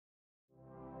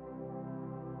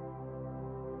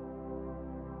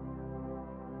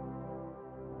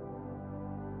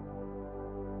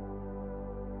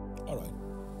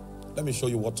Let me show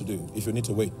you what to do if you need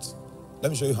to wait.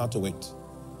 Let me show you how to wait.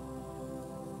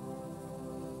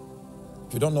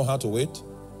 If you don't know how to wait,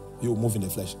 you will move in the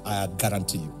flesh. I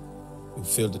guarantee you. You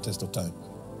fail the test of time.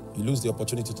 You lose the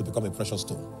opportunity to become a precious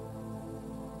stone.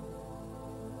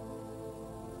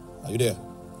 Are you there?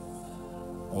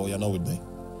 Oh, you're not with me.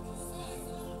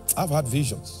 I've had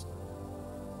visions.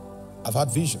 I've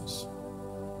had visions.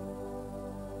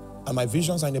 And my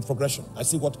visions are in a progression. I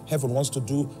see what heaven wants to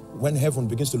do when heaven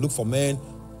begins to look for men.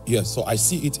 Yes, so I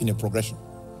see it in a progression.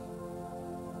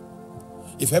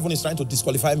 If heaven is trying to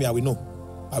disqualify me, I will know.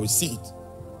 I will see it.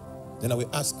 Then I will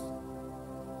ask,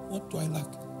 what do I lack?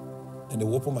 And they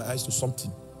will open my eyes to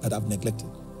something that I've neglected.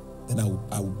 Then I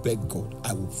will beg God.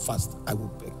 I will fast. I will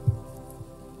beg.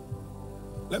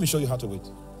 Let me show you how to wait.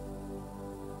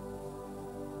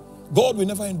 God will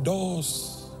never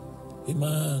endorse a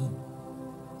man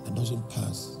that doesn't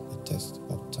pass the test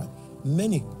of time.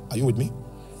 Many, are you with me?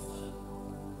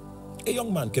 A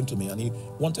young man came to me and he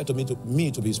wanted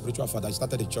me to be his spiritual father. He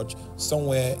started a church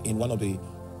somewhere in one of the,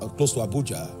 close to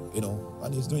Abuja,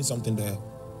 and he's doing something there.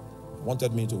 He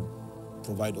wanted me to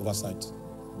provide oversight.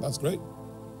 That's great.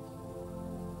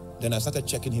 Then I started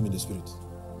checking him in the spirit.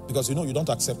 Because you don't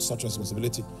accept such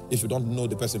responsibility if you don't know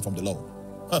the person from the Lord.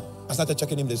 I started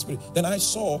checking him in the spirit. Then I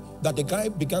saw that the guy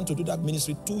began to do that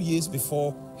ministry 2 years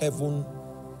before heaven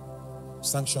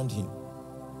sanctioned him.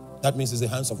 That means it's the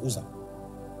hands of Uzzah.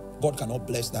 God cannot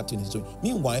bless that thing he's doing.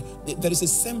 Meanwhile, there is a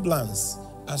semblance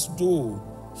as though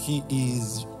he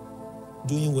is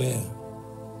doing well.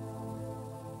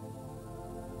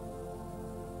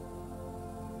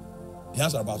 He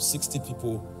has about 60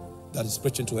 people that is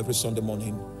preaching to every Sunday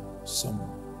morning.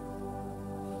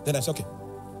 Then I said, okay,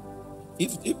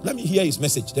 if let me hear his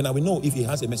message, then I will know if he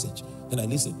has a message. Then I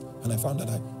listened, and I found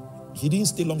that he didn't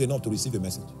stay long enough to receive a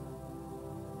message.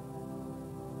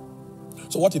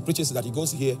 So what he preaches is that he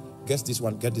goes here, gets this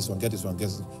one, get this one, get this one,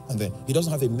 gets this one, and then he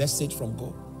doesn't have a message from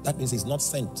God. That means he's not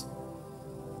sent.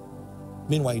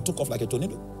 Meanwhile, he took off like a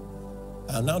tornado.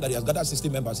 And now that he has gathered 60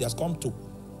 members, he has come to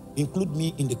include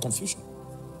me in the confusion.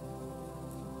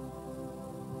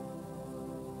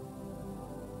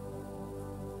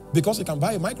 Because he can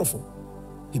buy a microphone.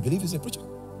 He believes he's a preacher.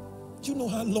 Do you know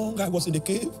how long I was in the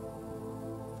cave?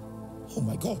 Oh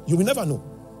my God, you will never know.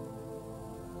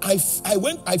 I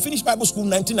finished Bible school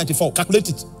 1994. Calculate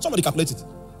it. Somebody calculate it.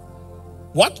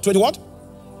 What? 20 what?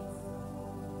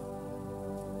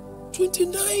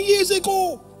 29 years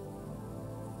ago.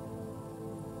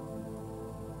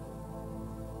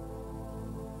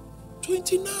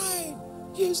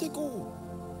 Years ago.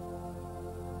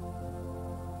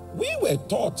 We were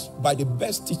taught by the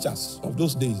best teachers of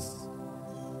those days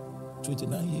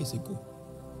 29 years ago.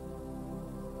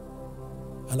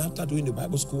 And after doing the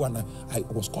Bible school and I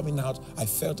was coming out, I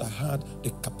felt I had the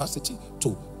capacity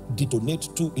to detonate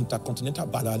 2 intercontinental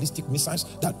ballistic missiles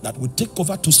that would take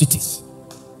over 2 cities.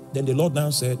 Then the Lord now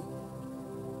said,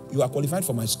 you are qualified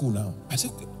for my school now. I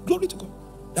said, glory to God.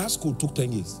 That school took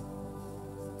 10 years.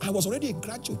 I was already a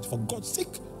graduate, for God's sake.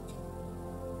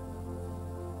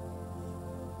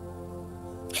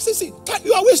 I said, see,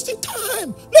 you are wasting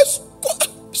time. Let's go.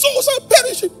 Souls are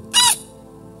perishing.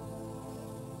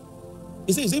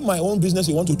 He said, is it my own business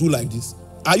you want to do like this?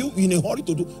 Are you in a hurry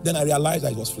to do? Then I realized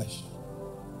that it was flesh.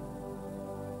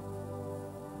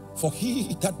 For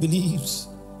he that believes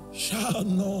shall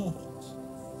not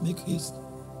make haste.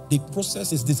 The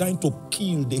process is designed to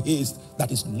kill the haste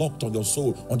that is locked on your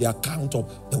soul on the account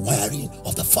of the wiring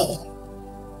of the fall.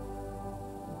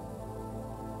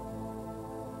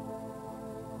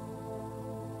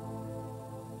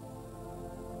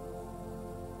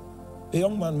 A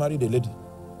young man married a lady.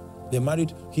 They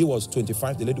married, he was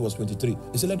 25, the lady was 23.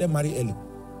 He said, let them marry early.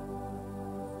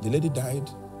 The lady died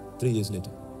 3 years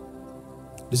later.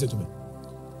 Listen to me.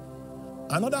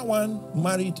 Another one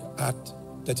married at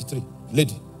 33,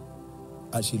 lady.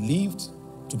 And she lived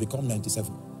to become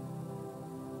 97.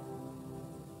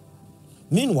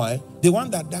 Meanwhile, the one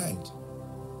that died,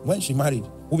 when she married,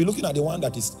 we'll be looking at the one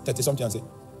that is 30-something and say,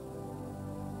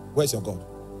 where's your God?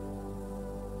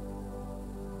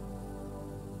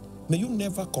 May you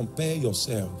never compare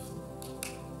yourself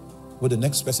with the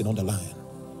next person on the line.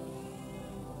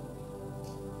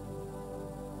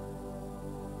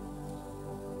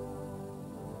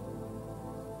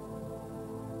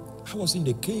 I was in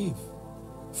the cave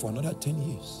for another 10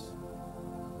 years.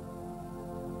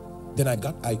 Then I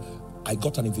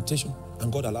got an invitation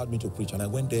and God allowed me to preach. And I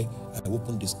went there and I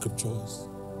opened the scriptures.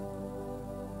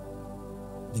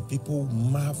 The people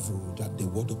marveled at the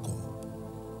word of God.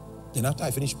 Then after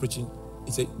I finished preaching,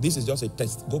 he said, this is just a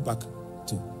test. Go back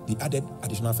to the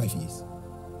additional 5 years.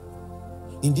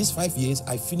 In these 5 years,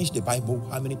 I finished the Bible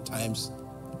how many times?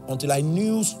 Until I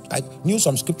knew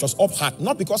some scriptures off heart,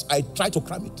 not because I tried to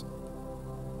cram it.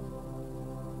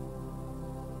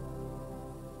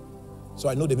 So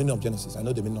I know the meaning of Genesis. I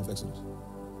know the meaning of Exodus.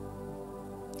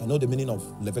 I know the meaning of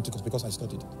Leviticus because I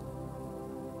studied it.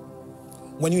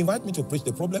 When you invite me to preach,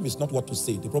 the problem is not what to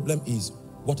say. The problem is,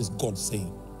 what is God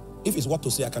saying? If it's what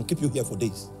to say, I can keep you here for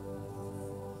days.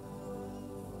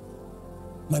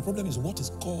 My problem is, what is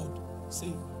God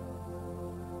saying?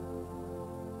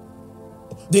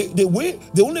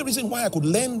 The only reason why I could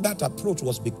learn that approach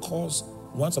was because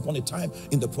once upon a time,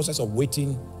 in the process of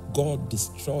waiting, God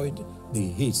destroyed the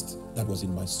haste that was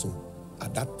in my soul.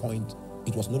 At that point,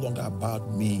 it was no longer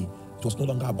about me. It was no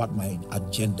longer about my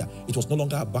agenda. It was no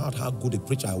longer about how good a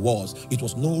preacher I was. It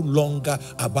was no longer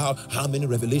about how many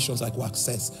revelations I could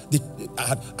access.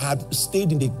 I had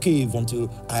stayed in the cave until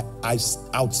I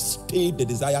outstayed the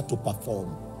desire to perform.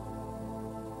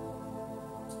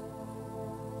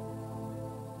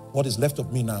 What is left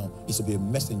of me now is to be a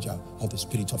messenger of the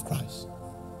Spirit of Christ.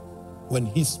 When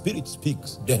His Spirit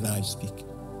speaks, then I speak.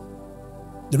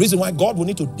 The reason why God will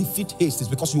need to defeat haste is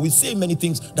because you will say many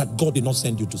things that God did not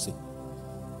send you to say.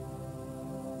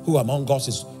 Who among us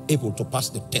is able to pass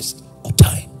the test of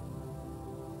time?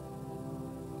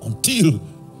 Until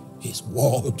His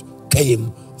word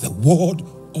came, the word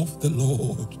of the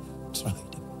Lord tried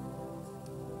him.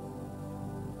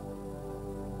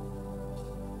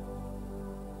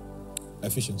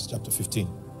 Ephesians chapter 15,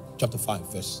 chapter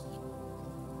 5, verse.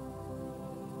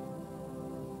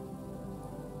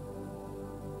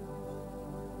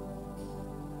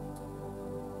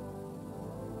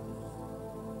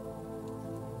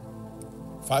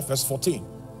 Verse 14.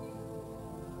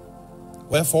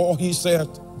 Wherefore he said,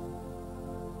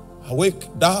 awake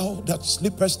thou that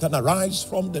sleepest, and arise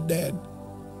from the dead,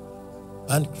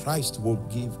 and Christ will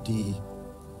give thee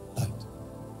light.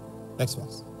 Next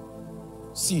verse.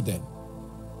 See then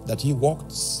that ye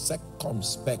walked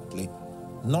circumspectly,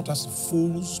 not as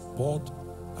fools, but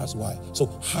as wise. So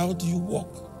how do you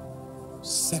walk?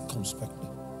 Circumspectly.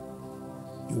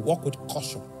 You walk with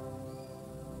caution.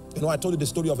 You know, I told you the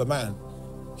story of a man.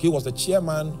 He was the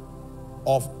chairman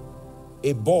of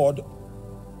a board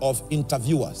of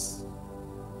interviewers.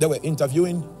 They were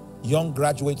interviewing young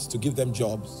graduates to give them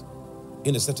jobs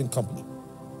in a certain company.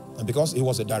 And because he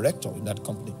was a director in that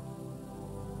company,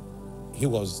 he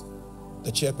was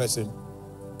the chairperson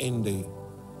in the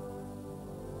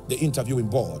interviewing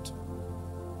board.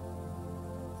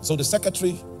 So the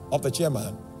secretary of the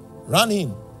chairman ran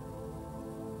in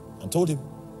and told him,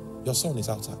 your son is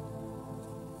outside.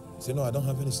 He said, no, I don't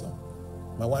have any son.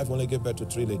 My wife only gave birth to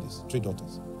 3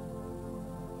 daughters.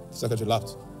 The secretary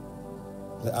laughed.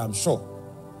 He said, I'm sure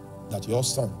that your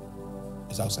son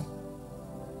is outside.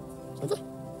 I said, okay.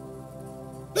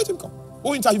 Let him come.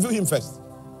 Who interviewed him first?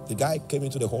 The guy came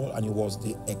into the hall and he was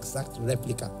the exact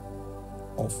replica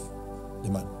of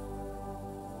the man.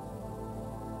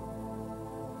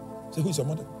 He said, who is your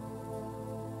mother?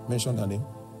 Mentioned her name.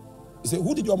 He said,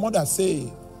 who did your mother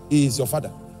say is your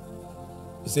father?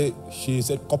 He said, she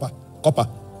said, copper.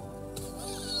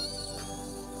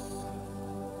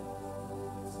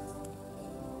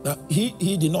 Now,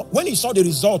 he did not, when he saw the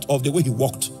result of the way he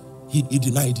walked, he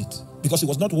denied it because he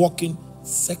was not walking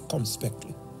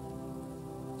circumspectly.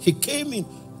 He came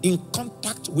in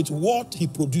contact with what he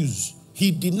produced. He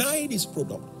denied his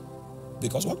product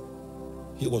because what?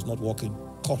 He was not walking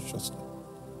cautiously.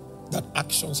 That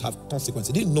actions have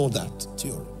consequences. He didn't know that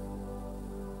theory.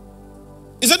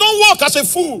 He said, don't walk as a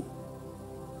fool.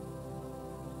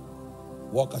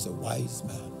 Walk as a wise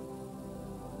man.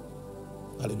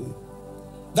 Hallelujah.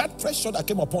 That pressure that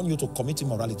came upon you to commit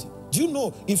immorality, do you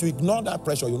know if you ignore that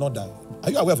pressure, you'll not die? Are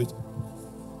you aware of it?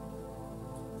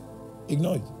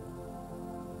 Ignore it.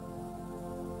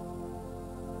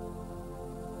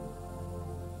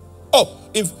 Oh,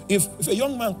 if a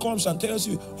young man comes and tells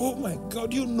you, oh my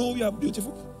God, you know you are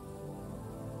beautiful.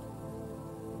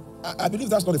 I believe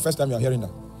that's not the first time you are hearing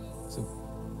that. So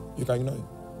you can ignore it.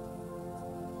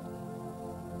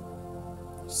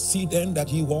 See then that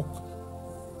ye walk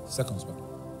circumspectly,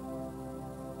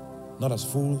 not as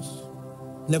fools,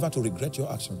 never to regret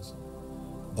your actions,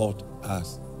 but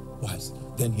as wise.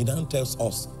 Then he now tells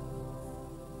us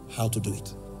how to do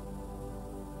it.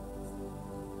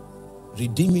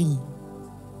 Redeeming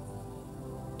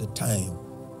the time,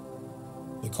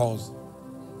 because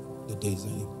the days are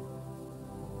evil.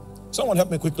 Someone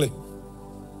help me quickly.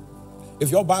 If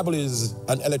your Bible is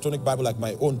an electronic Bible like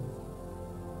my own,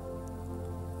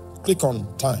 click on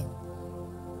time.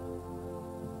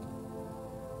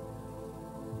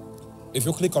 If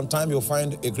you click on time, you'll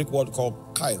find a Greek word called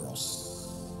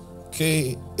kairos.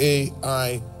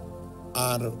 K-A-I-R-O-S.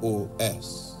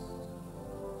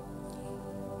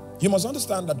 You must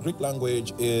understand that Greek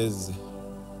language is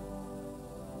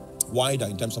wider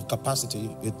in terms of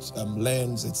capacity. It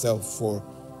lends itself for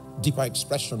deeper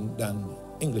expression than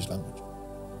English language.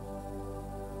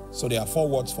 So there are 4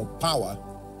 words for power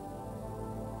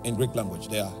in Greek language.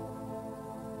 There are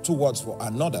 2 words for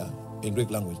another in Greek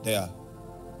language.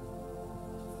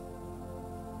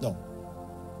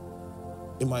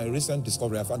 In my recent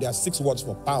discovery, I found there are 6 words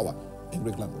for power in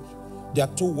Greek language. There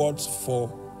are 2 words for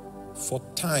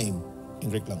time in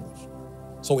Greek language.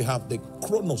 So we have the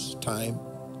chronos time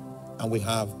and we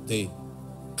have the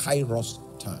kairos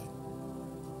time.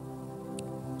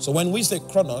 So when we say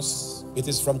chronos, it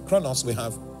is from chronos we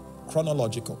have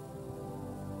chronological.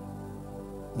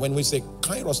 When we say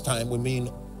kairos time, we mean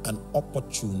an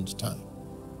opportune time.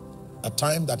 A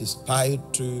time that is tied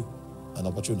to an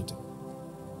opportunity.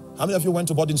 How many of you went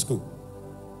to boarding school?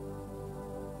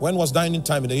 When was dining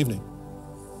time in the evening?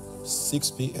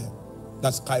 6 p.m.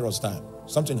 That's kairos time.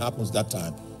 Something happens that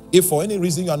time. If for any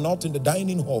reason you are not in the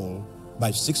dining hall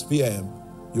by 6 p.m.,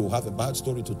 you will have a bad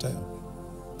story to tell.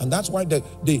 And that's why the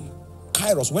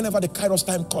kairos, whenever the kairos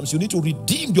time comes, you need to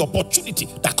redeem the opportunity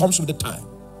that comes with the time.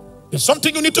 There's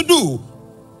something you need to do.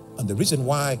 And the reason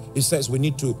why it says we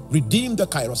need to redeem the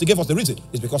kairos, he gave us the reason,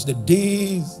 is because the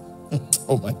days,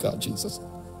 oh my God, Jesus.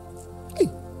 Hey.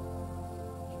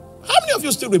 How many of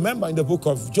you still remember in the book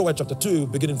of Joel chapter 2,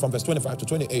 beginning from verse 25 to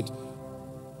 28,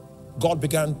 God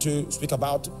began to speak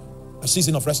about a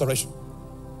season of restoration.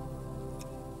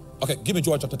 Okay, give me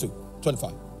Joel chapter 2,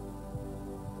 25.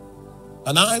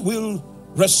 And I will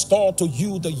restore to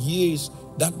you the years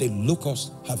that the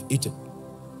locusts have eaten,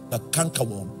 the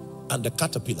cankerworm and the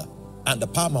caterpillar and the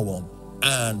palmer worm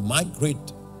and my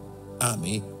great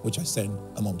army which I send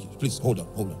among you. Please hold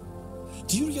on.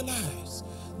 Do you realize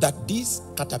that these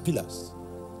caterpillars,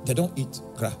 they don't eat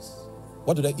grass?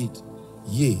 What do they eat?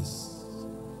 Years.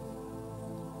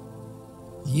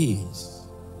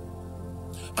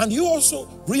 And you also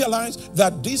realize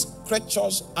that these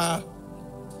creatures are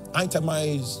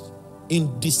itemized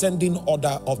in descending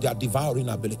order of their devouring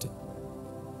ability.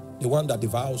 The one that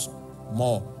devours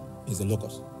more is the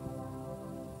locust.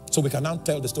 So we can now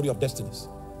tell the story of destinies.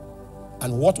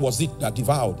 And what was it that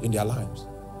devoured in their lives?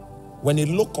 When a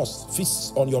locust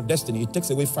feasts on your destiny, it takes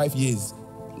away 5 years,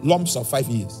 lumps of 5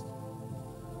 years.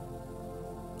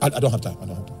 I don't have time.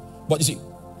 But you see,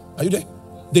 are you there?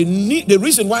 The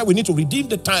reason why we need to redeem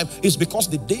the time is because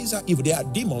the days are evil. There are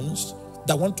demons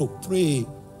that want to prey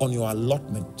on your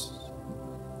allotment,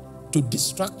 to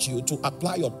distract you, to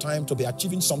apply your time to be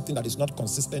achieving something that is not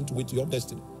consistent with your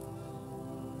destiny.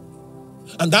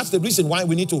 And that's the reason why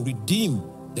we need to redeem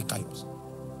the kairos.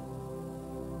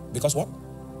 Because what?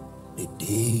 The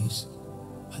days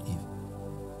are evil.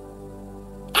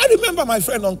 I remember my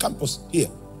friend on campus here.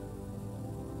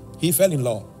 He fell in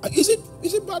love. Is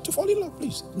it bad to fall in love?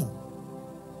 Please, no.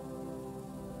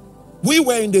 We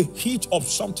were in the heat of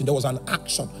something. There was an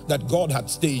action that God had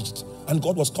staged, and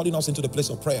God was calling us into the place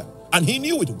of prayer. And he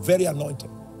knew it, very anointed.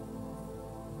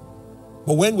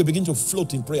 But when we begin to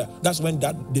float in prayer, that's when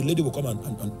the lady will come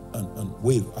and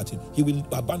wave at him. He will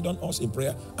abandon us in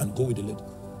prayer and go with the lady.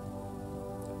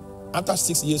 After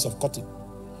 6 years of courting,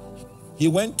 he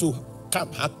went to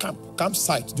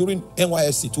campsite during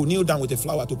NYSC to kneel down with a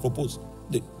flower to propose.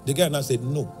 The girl now said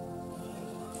no.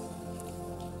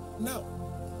 Now,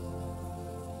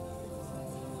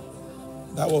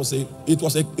 that was it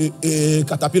was a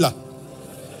caterpillar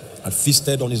and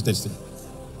feasted on his destiny.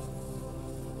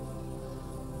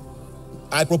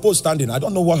 I proposed standing. I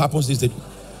don't know what happens these days.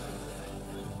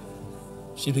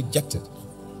 She rejected.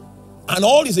 And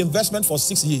all his investment for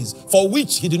 6 years, for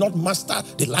which he did not master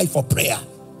the life of prayer,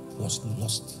 was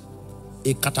lost.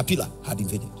 A caterpillar had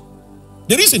invaded.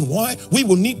 The reason why we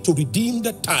will need to redeem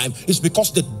the time is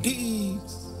because the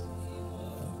days.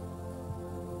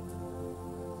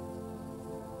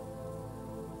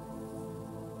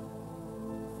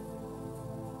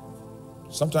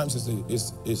 Sometimes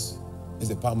it's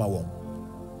a palmer worm.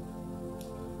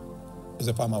 It's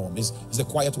a palmer worm. It's a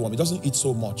quiet worm. It doesn't eat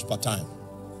so much per time.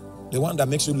 The one that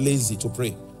makes you lazy to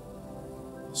pray.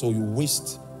 So you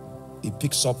waste. It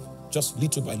picks up just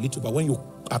little by little. But when you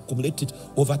accumulate it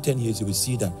over 10 years, you will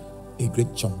see that a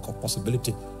great chunk of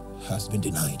possibility has been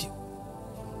denied you.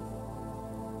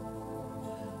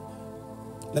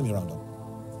 Let me round up.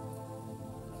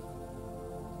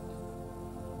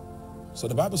 So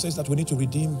the Bible says that we need to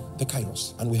redeem the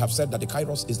kairos. And we have said that the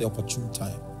kairos is the opportune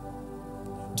time.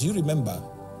 Do you remember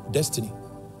destiny?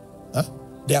 Huh?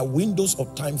 There are windows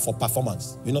of time for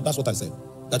performance. You know, that's what I said.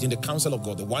 that in the counsel of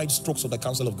God, the wide strokes of the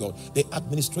counsel of God, the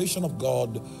administration of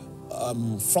God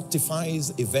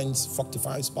fructifies events,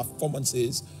 fructifies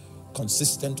performances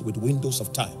consistent with windows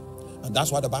of time. And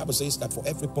that's why the Bible says that for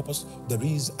every purpose there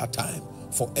is a time.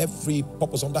 For every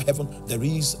purpose under heaven there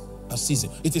is a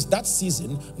season. It is that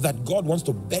season that God wants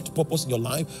to bet purpose in your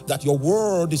life, that your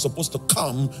word is supposed to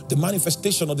come, the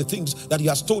manifestation of the things that he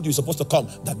has told you is supposed to come,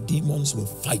 that demons will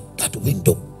fight that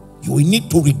window. You will need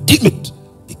to redeem it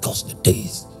because the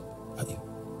days are here.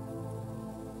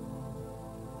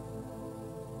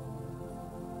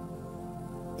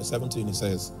 Verse 17, he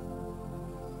says,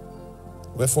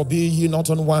 wherefore be ye not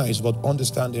unwise, but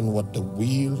understanding what the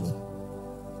will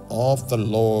of the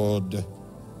Lord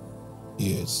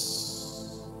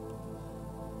is.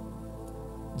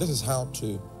 This is how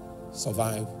to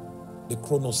survive the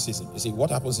chronos season. You see, what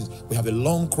happens is we have a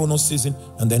long chronos season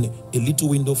and then a little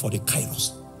window for the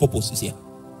kairos. Purpose is here.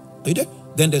 Are you there?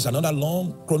 Then there's another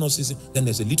long chronos season. Then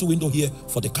there's a little window here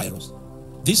for the kairos.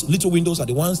 These little windows are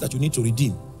the ones that you need to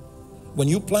redeem. When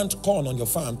you plant corn on your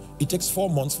farm, it takes 4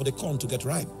 months for the corn to get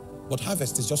ripe. But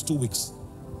harvest is just 2 weeks.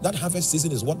 That harvest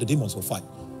season is what the demons will fight.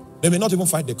 They may not even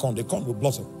fight the corn will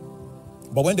blossom.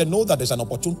 But when they know that there's an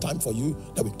opportune time for you,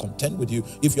 they will contend with you.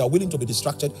 If you are willing to be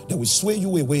distracted, they will sway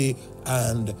you away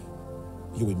and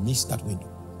you will miss that window.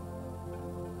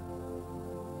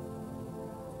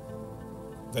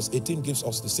 Verse 18 gives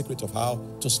us the secret of how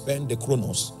to spend the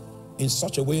chronos in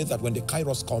such a way that when the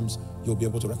kairos comes, you'll be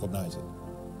able to recognize it.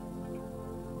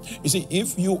 You see,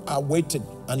 if you are waiting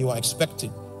and you are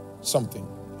expecting something,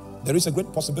 there is a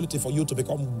great possibility for you to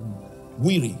become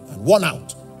weary and worn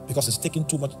out because it's taking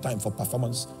too much time for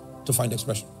performance to find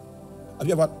expression. Have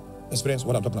you ever experienced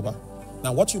what I'm talking about?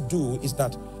 Now, what you do is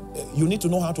that you need to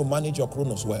know how to manage your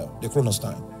chronos well, the chronos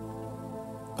time.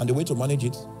 And the way to manage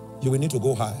it, you will need to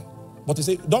go high. But he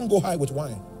said, don't go high with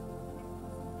wine,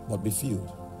 but be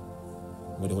filled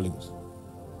with the Holy Ghost.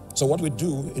 So what we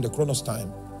do in the chronos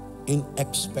time, in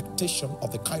expectation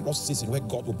of the kairos season where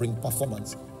God will bring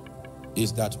performance,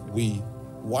 is that we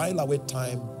while away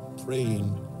time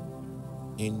praying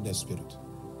in the Spirit,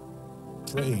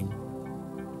 praying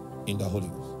in the Holy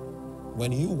Ghost.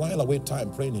 When you while away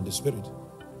time praying in the Spirit,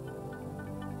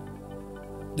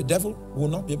 the devil will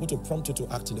not be able to prompt you to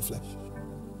act in the flesh.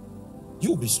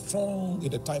 You'll be strong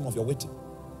in the time of your waiting.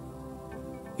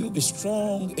 You'll be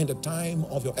strong in the time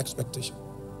of your expectation.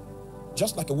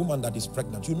 Just like a woman that is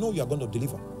pregnant, you know you are going to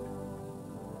deliver.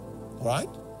 All right?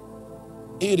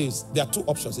 There are two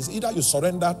options. It's either you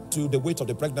surrender to the weight of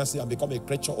the pregnancy and become a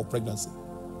creature of pregnancy,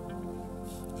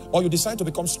 or you decide to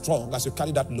become strong as you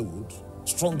carry that load,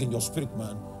 strong in your spirit,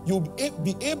 man. You'll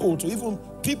be able to even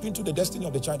peep into the destiny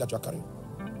of the child that you are carrying.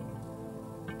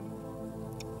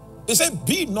 They say,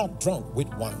 be not drunk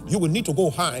with wine. You will need to go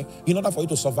high in order for you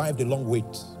to survive the long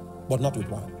wait, but not with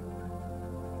wine.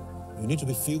 You need to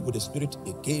be filled with the Spirit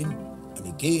again and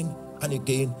again and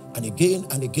again and again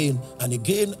and again and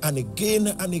again and again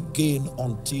and again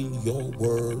until your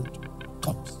word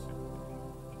comes.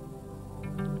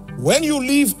 When you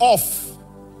leave off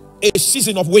a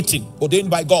season of waiting ordained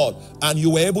by God and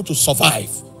you were able to survive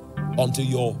until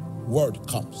your word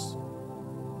comes,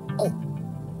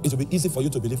 it will be easy for you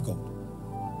to believe God.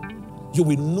 You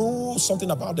will know something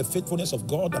about the faithfulness of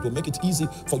God that will make it easy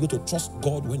for you to trust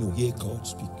God when you hear God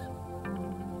speak.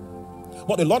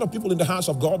 But a lot of people in the house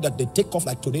of God, that they take off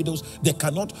like tornadoes, they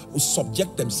cannot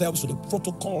subject themselves to the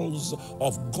protocols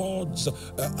of God's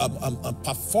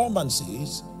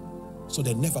performances, so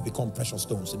they never become precious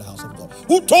stones in the house of God.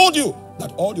 Who told you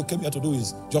that all you came here to do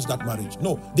is just that marriage?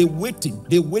 No, the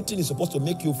waiting is supposed to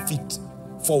make you fit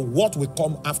for what will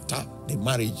come after the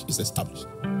marriage is established.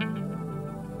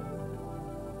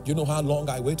 Do you know how long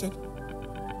I waited?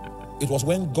 It was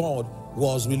when God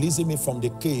was releasing me from the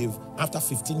cave after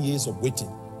 15 years of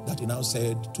waiting that he now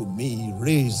said to me,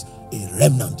 raise a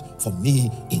remnant for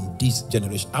me in this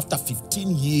generation. After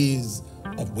 15 years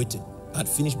of waiting, I had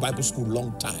finished Bible school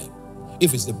long time.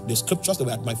 If it's the scriptures, they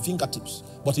were at my fingertips,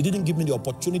 but he didn't give me the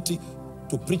opportunity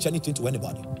to preach anything to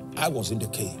anybody. I was in the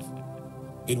cave.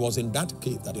 It was in that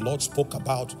cave that the Lord spoke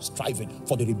about striving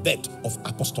for the rebirth of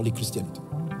apostolic Christianity.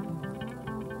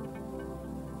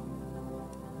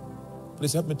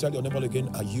 Please help me tell your neighbor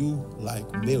again, are you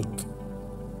like milk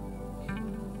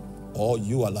or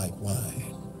you are like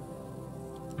wine?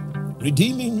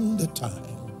 Redeeming the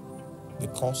time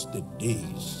because the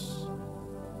days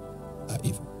are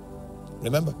evil.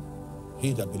 Remember,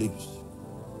 he that believes,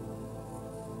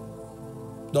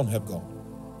 don't help God.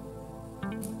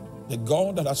 The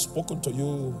God that has spoken to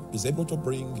you is able to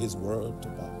bring his word to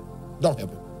pass. Don't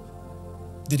help him.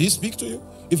 Did he speak to you?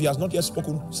 If he has not yet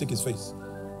spoken, seek his face.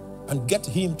 and get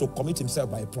him to commit himself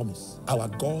by a promise. Our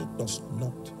God does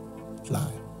not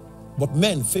lie. But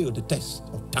men fail the test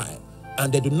of time,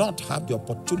 and they do not have the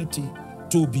opportunity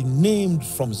to be named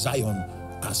from Zion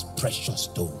as precious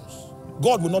stones.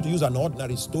 God will not use an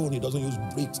ordinary stone. He doesn't use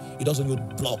bricks. He doesn't use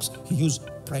blocks. He uses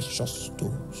precious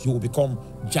stones. You will become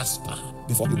jasper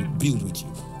before he will build with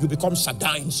you. You become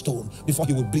sardine stone before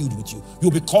he will build with you.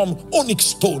 You become onyx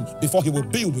stone before he will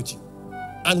build with you.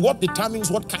 And what determines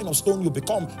what kind of stone you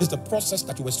become is the process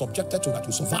that you were subjected to, that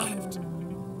you survived.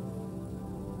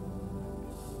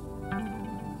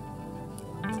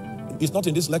 It's not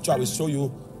in this lecture I will show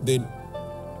you the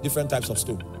different types of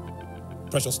stone,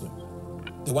 precious stone,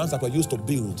 the ones that were used to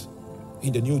build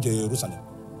in the New Jerusalem.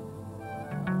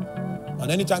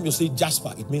 And anytime you see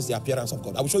jasper, it means the appearance of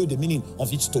God. I will show you the meaning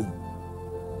of each stone.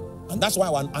 And that's why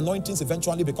our anointings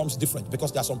eventually becomes different,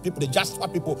 because there are some people, the jasper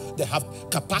people, they have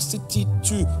capacity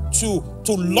to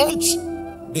launch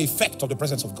the effect of the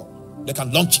presence of God. They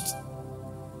can launch it.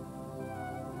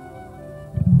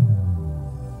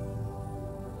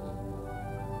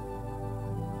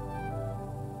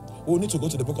 We'll need to go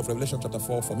to the book of Revelation chapter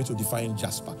 4 for me to define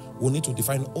jasper. We'll need to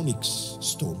define onyx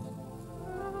stone.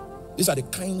 These are the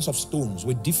kinds of stones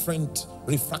with different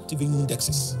refractive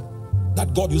indexes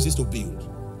that God uses to build,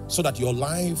 so that your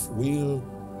life will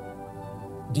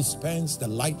dispense the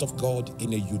light of God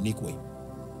in a unique way.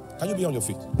 Can you be on your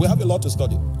feet? We have a lot to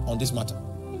study on this matter.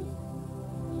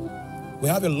 We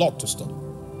have a lot to study.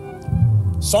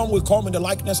 Some will come in the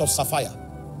likeness of sapphire.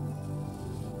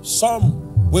 Some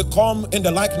will come in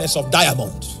the likeness of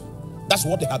diamond. That's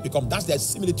what they have become. That's their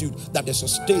similitude that they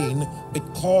sustain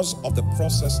because of the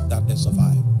process that they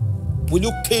survive. Will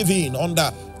you cave in under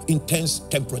intense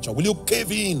temperature? Will you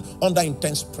cave in under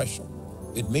intense pressure?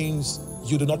 It means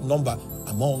you do not number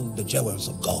among the jewels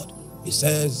of God. He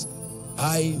says,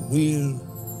 I will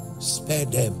spare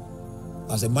them,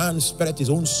 as a man spareth his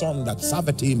own son that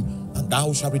serveth him, and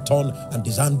thou shalt return and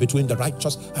discern between the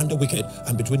righteous and the wicked,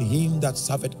 and between him that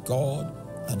serveth God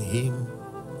and him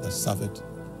that serveth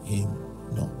him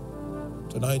not.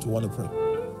 Tonight we want to pray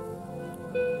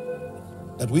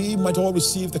that we might all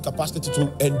receive the capacity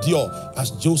to endure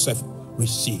as Joseph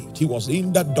received. He was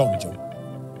in that dungeon,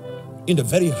 in the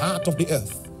very heart of the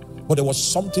earth, but there was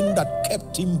something that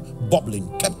kept him bubbling,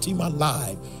 kept him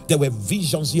alive. There were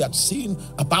visions he had seen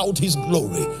about his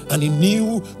glory, and he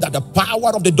knew that the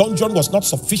power of the dungeon was not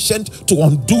sufficient to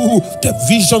undo the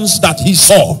visions that he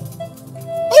saw.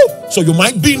 Oh, so you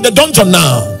might be in the dungeon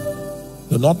now.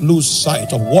 Do not lose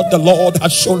sight of what the Lord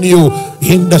has shown you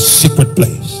in the secret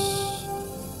place.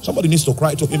 Somebody needs to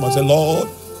cry to him and say, Lord,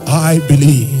 I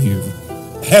believe.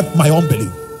 Help my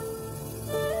unbelief.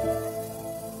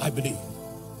 I believe.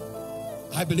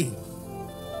 I believe.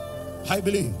 I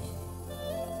believe.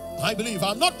 I believe.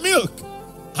 I'm not milk.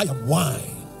 I am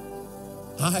wine.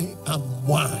 I am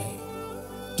wine.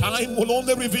 Time will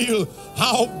only reveal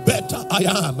how better I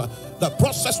am. The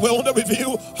process will only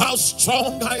reveal how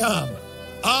strong I am.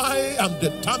 I am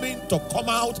determined to come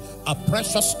out a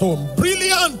precious stone,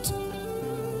 brilliant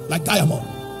like diamond,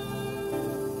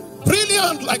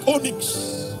 brilliant like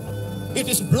onyx. It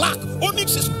is black.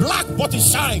 Onyx is black, but it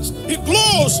shines. It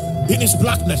glows in its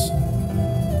blackness.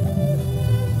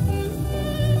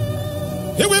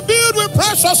 He will build with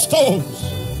precious stones,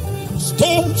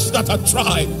 stones that are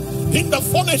tried in the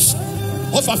furnace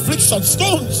of affliction,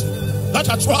 stones that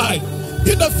are tried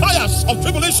in the fires of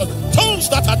tribulation, stones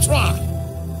that are tried.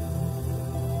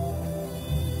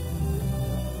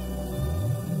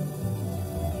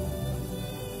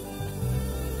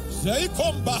 Are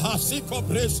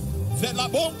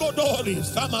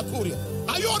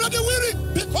you already weary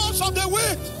because of the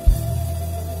weight?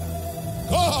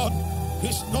 God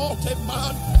is not a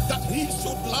man that he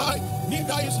should lie,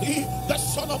 neither is he the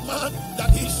son of man that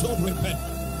he should repent.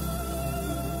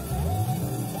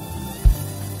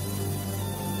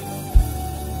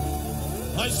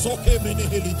 I soke many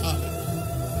hilitali.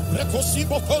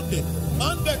 Recosibo conde,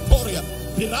 mande coria,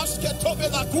 piraske tobe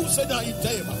la cusena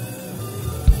itema.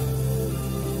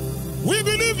 We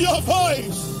believe your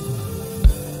voice.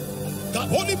 The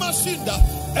Holy Masinda,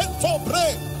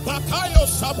 Entobre, Bakayo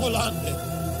Samolande,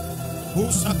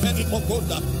 Usapeni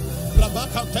Mokonda,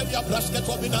 Lamaka Telia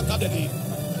Brasketomina Kadeli,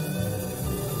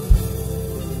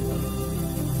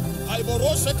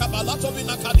 Iborose Kabalato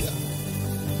Minakadia,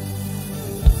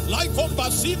 Laikom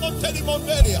Basimo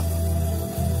Telimonderia,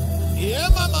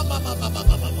 Yema Mama,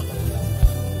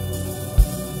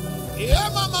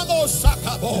 Yema Mamo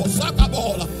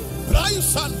Sakabola. Brai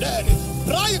Sanderi,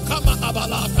 Brai Kama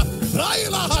Abalata, Brai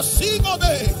La Hasimo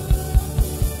Be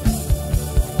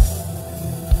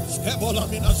Skebola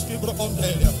Mina Skibro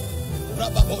Ondelia,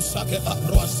 Rababosake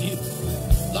Abroasi,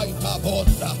 Laita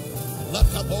Bonda,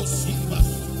 Lakabosima,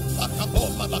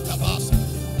 Lakaboma Lakabasa,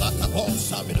 Lakabon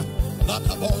Samina,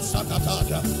 Lakabon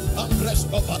Sakataja,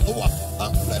 Ambresco Balua,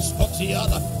 Ambresco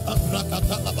Tiana,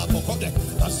 Ambrakatala Babokode,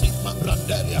 Asigma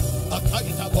Brandelia,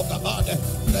 Akaita Bogabade,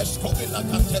 Lescovina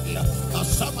Cantelia,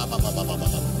 Asama Mama,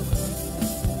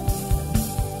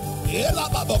 Ela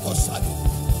Babokosadi,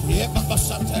 Yeba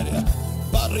Santeria,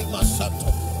 Barima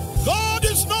Santo. God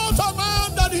is not a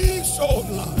man that he should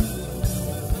lie.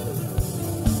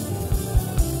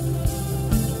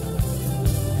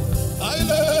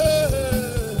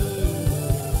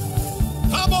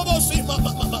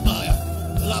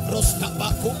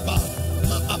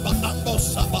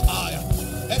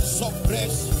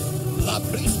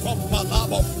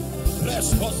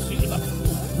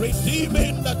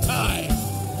 Redeeming the time,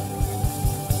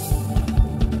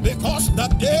 because the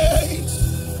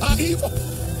days are evil.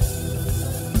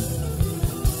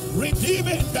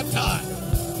 Redeeming the time.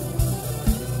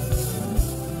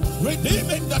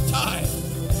 Redeeming the time.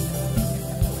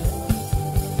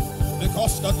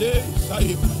 Because the days are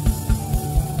evil.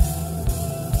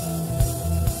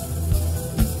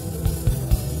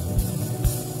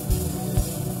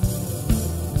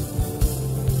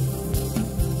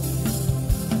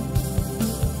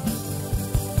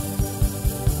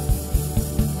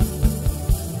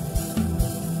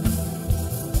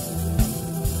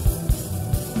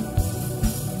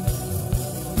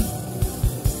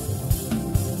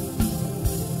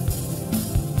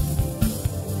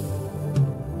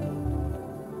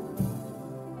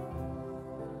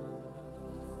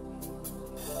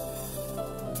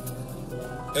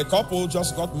 A couple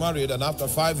just got married, and after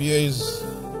 5 years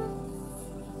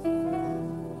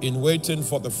in waiting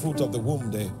for the fruit of the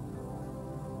womb, they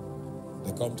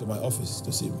come to my office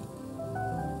to see me.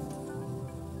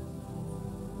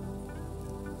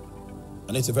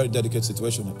 And it's a very delicate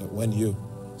situation when you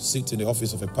sit in the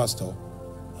office of a pastor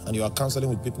and you are counseling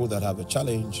with people that have a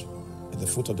challenge in the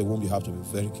fruit of the womb. You have to be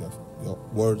very careful. Your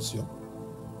words,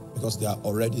 because they are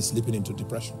already slipping into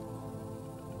depression.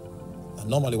 And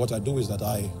normally what I do is that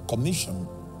I commission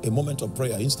a moment of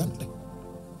prayer instantly.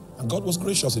 And God was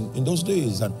gracious in those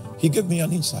days, and he gave me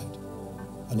an insight.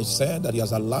 And he said that he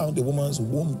has allowed the woman's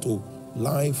womb to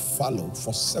lie fallow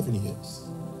for 7 years.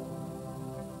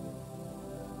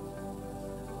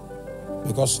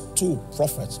 Because 2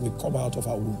 prophets will come out of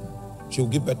her womb. She will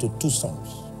give birth to 2 sons.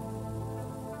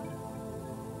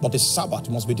 But the Sabbath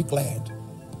must be declared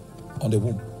on the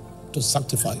womb to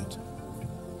sanctify it.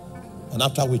 And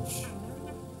after which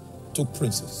 2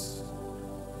 princes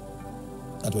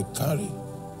that will carry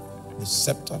the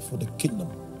scepter for the kingdom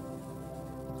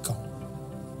come.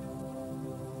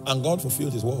 And God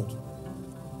fulfilled his word.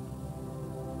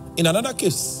 In another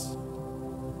case,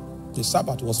 the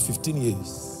Sabbath was 15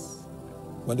 years.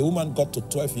 When the woman got to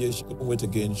 12 years, she couldn't wait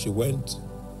again. She went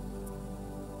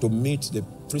to meet the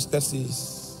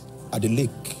priestesses at the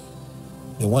lake,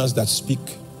 the ones that speak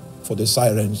for the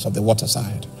sirens of the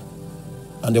waterside.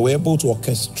 And they were able to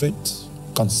orchestrate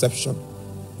conception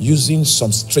using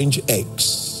some strange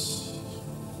eggs.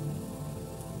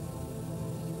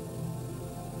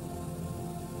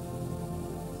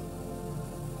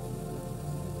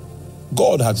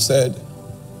 God had said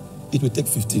it will take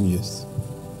 15 years.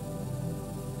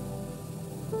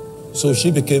 So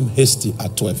she became hasty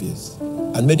at 12 years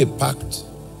and made a pact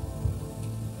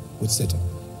with Satan.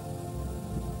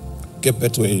 Gave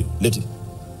birth to a lady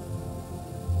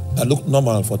that looked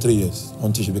normal for 3 years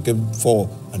until she became 4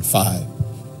 and 5.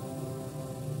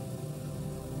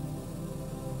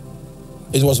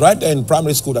 It was right there in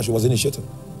primary school that she was initiated.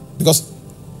 Because,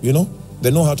 they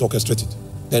know how to orchestrate it.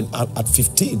 Then at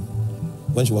 15,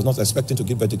 when she was not expecting to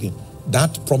give birth again,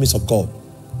 that promise of God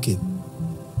came.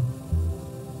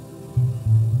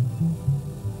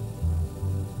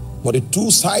 But the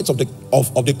 2 sides of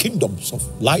the kingdoms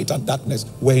of light and darkness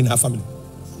were in her family.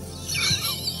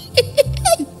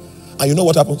 And you know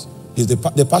what happens?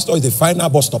 The pastor is the final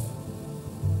bus stop.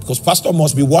 Because pastor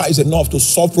must be wise enough to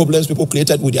solve problems people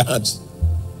created with their hands.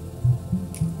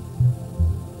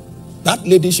 That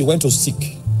lady she went to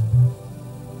seek,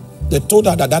 they told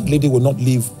her that lady will not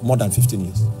live more than 15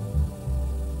 years.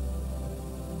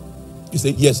 He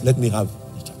said, yes, let me have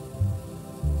the child.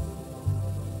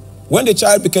 When the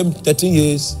child became 13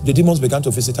 years, the demons began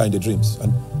to visit her in the dreams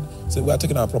and said, we are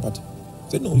taking our property. He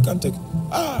said, no, you can't take it.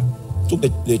 Took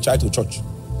the child to church.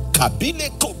 Kabile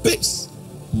Kopes.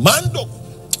 Mando.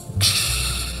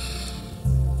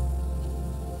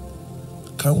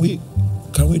 Can we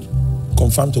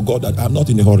confirm to God that I'm not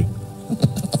in a hurry?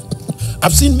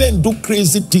 I've seen men do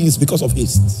crazy things because of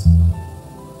haste.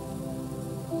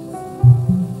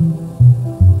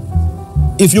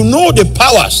 if you know the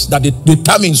powers that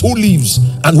determines who lives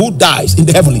and who dies in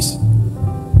the heavenlies,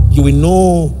 you will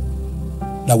know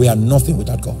that we are nothing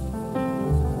without God.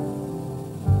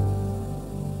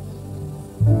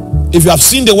 If you have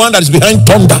seen the one that is behind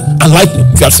thunder and lightning,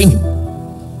 if you have seen him,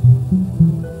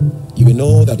 you will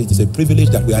know that it is a privilege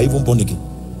that we are even born again.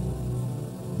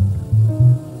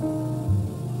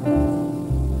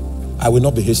 I will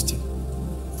not be hasty.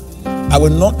 I will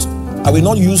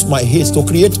not use my haste to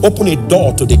open a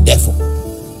door to the devil.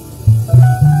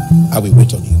 I will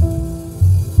wait on you.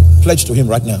 Pledge to him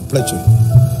right now. Pledge to him.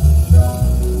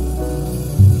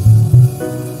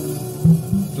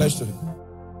 Pledge to him.